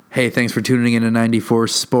Hey, thanks for tuning in to 94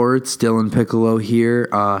 Sports. Dylan Piccolo here.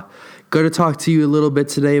 Going to talk to you a little bit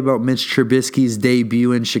today about Mitch Trubisky's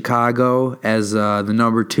debut in Chicago as the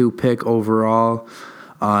number 2 pick overall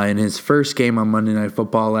in his first game on Monday Night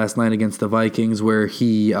Football last night against the Vikings, where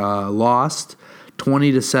he lost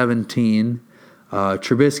 20-17.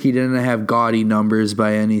 Trubisky didn't have gaudy numbers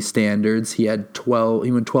by any standards. He had 12.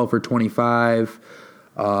 He went 12 for 25,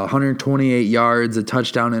 128 yards, a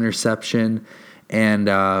touchdown interception, and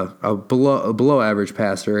a below average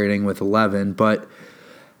passer rating with 11. But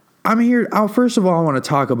I'm here. First of all, I want to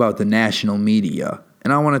talk about the national media,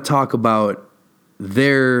 and I want to talk about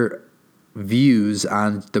their views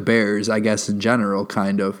on the Bears, I guess, in general,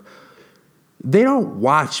 kind of. They don't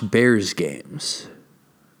watch Bears games.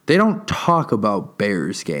 They don't talk about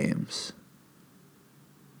Bears games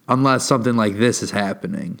unless something like this is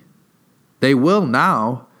happening. They will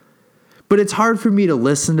now, but it's hard for me to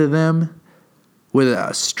listen to them with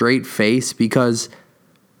a straight face because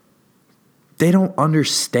they don't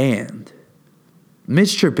understand.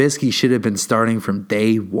 Mitch Trubisky should have been starting from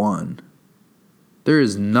day one. There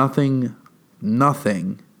is nothing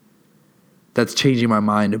that's changing my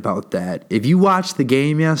mind about that. If you watched the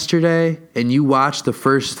game yesterday and you watched the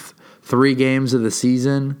first 3 games of the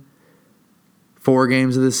season, 4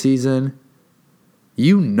 games of the season,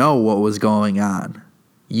 you know what was going on.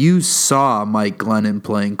 You saw Mike Glennon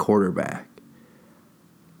playing quarterback.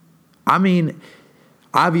 I mean,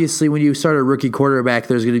 obviously when you start a rookie quarterback,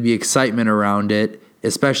 there's going to be excitement around it,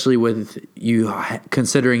 especially with you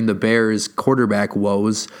considering the Bears' quarterback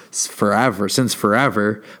woes since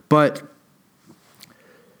forever. But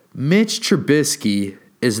Mitch Trubisky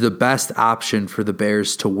is the best option for the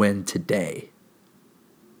Bears to win today.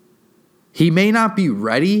 He may not be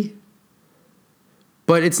ready,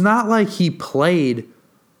 but it's not like he played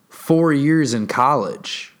 4 years in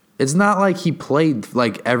college. It's not like he played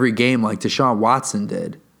like every game like Deshaun Watson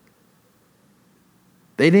did.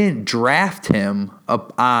 They didn't draft him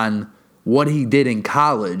up on what he did in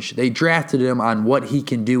college. They drafted him on what he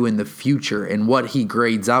can do in the future and what he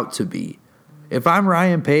grades out to be. If I'm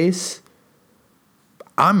Ryan Pace,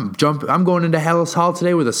 I'm going into Hallis Hall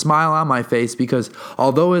today with a smile on my face because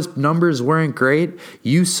although his numbers weren't great,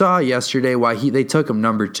 you saw yesterday why they took him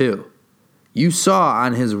number 2. You saw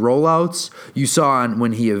on his rollouts, you saw on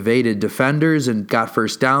when he evaded defenders and got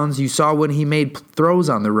first downs, you saw when he made throws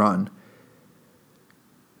on the run.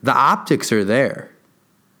 The optics are there.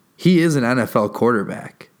 He is an NFL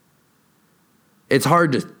quarterback. It's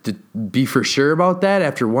hard to be for sure about that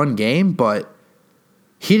after one game, but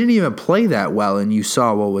he didn't even play that well, and you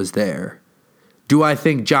saw what was there. Do I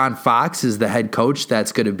think John Fox is the head coach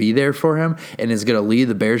that's going to be there for him and is going to lead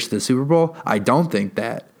the Bears to the Super Bowl? I don't think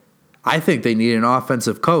that. I think they need an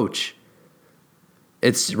offensive coach.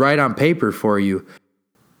 It's right on paper for you.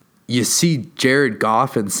 You see Jared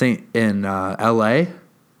Goff in L.A.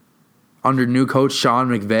 under new coach Sean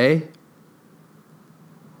McVay.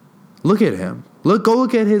 Look at him. Go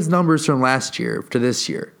look at his numbers from last year to this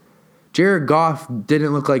year. Jared Goff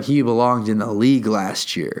didn't look like he belonged in the league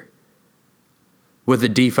last year with a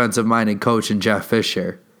defensive-minded coach in Jeff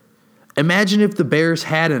Fisher. Imagine if the Bears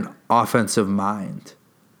had an offensive mind,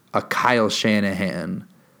 a Kyle Shanahan,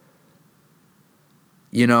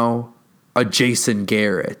 a Jason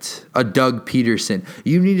Garrett, a Doug Peterson.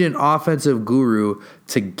 You need an offensive guru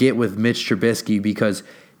to get with Mitch Trubisky because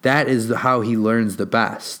that is how he learns the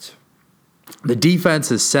best. The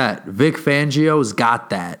defense is set. Vic Fangio's got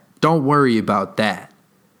that. Don't worry about that.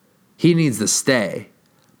 He needs to stay.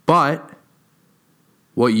 But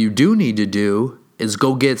what you do need to do is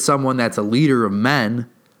go get someone that's a leader of men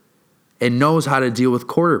and knows how to deal with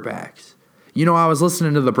quarterbacks. I was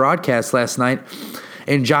listening to the broadcast last night,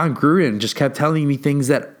 and John Gruden just kept telling me things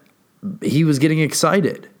that he was getting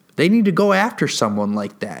excited. They need to go after someone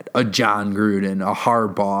like that, a John Gruden, a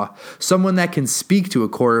Harbaugh, someone that can speak to a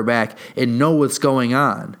quarterback and know what's going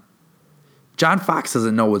on. John Fox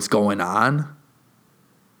doesn't know what's going on.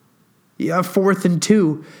 4th and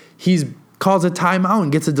 2, he calls a timeout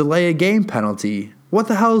and gets a delay of game penalty. What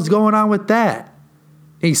the hell is going on with that?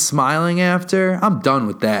 He's smiling after. I'm done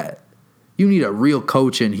with that. You need a real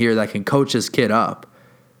coach in here that can coach this kid up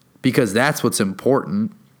because that's what's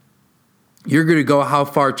important. You're going to go how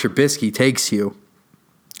far Trubisky takes you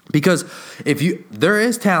because there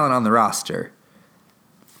is talent on the roster,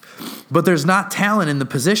 but there's not talent in the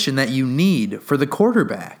position that you need for the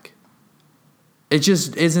quarterback. It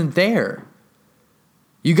just isn't there.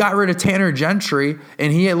 You got rid of Tanner Gentry,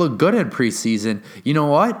 and he looked good in preseason. You know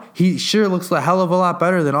what? He sure looks a hell of a lot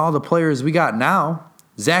better than all the players we got now.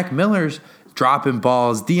 Zach Miller's dropping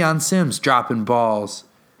balls. Deion Sims dropping balls.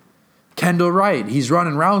 Kendall Wright. He's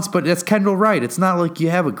running routes, but that's Kendall Wright. It's not like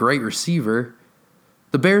you have a great receiver.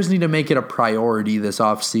 The Bears need to make it a priority this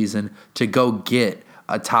offseason to go get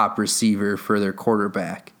a top receiver for their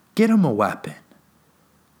quarterback. Get him a weapon.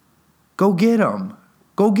 Go get him.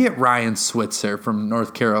 Go get Ryan Switzer from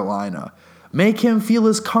North Carolina. Make him feel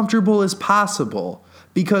as comfortable as possible.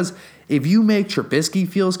 Because if you make Trubisky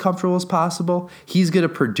feel as comfortable as possible, he's going to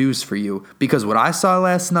produce for you. Because what I saw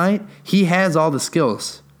last night, he has all the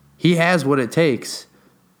skills. He has what it takes.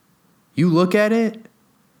 You look at it,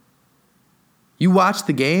 you watch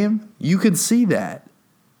the game, you can see that.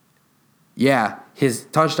 Yeah, his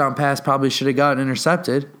touchdown pass probably should have gotten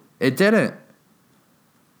intercepted. It didn't.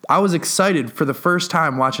 I was excited for the first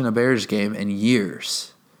time watching a Bears game in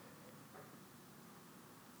years.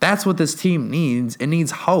 That's what this team needs. It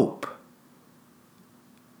needs hope.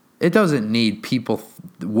 It doesn't need people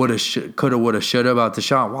coulda, woulda, shoulda about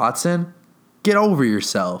Deshaun Watson. Get over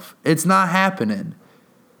yourself. It's not happening.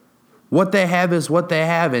 What they have is what they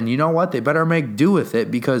have, and you know what? They better make do with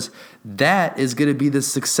it because that is going to be the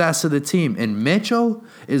success of the team. And Mitchell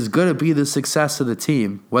is going to be the success of the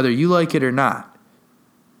team, whether you like it or not.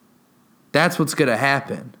 That's what's going to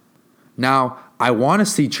happen. Now, I want to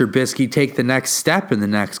see Trubisky take the next step in the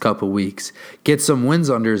next couple weeks. Get some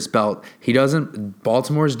wins under his belt.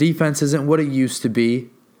 Baltimore's defense isn't what it used to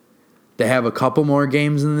be. They have a couple more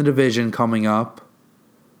games in the division coming up.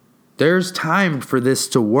 There's time for this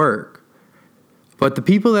to work. But the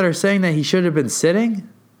people that are saying that he should have been sitting,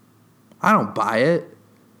 I don't buy it.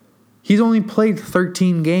 He's only played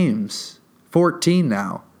 13 games, 14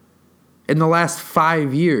 now, in the last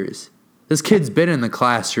 5 years. This kid's been in the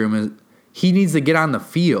classroom. He needs to get on the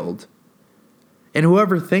field. And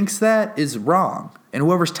whoever thinks that is wrong. And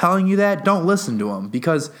whoever's telling you that, don't listen to him.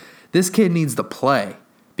 Because this kid needs to play.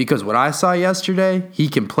 Because what I saw yesterday, he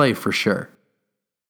can play for sure.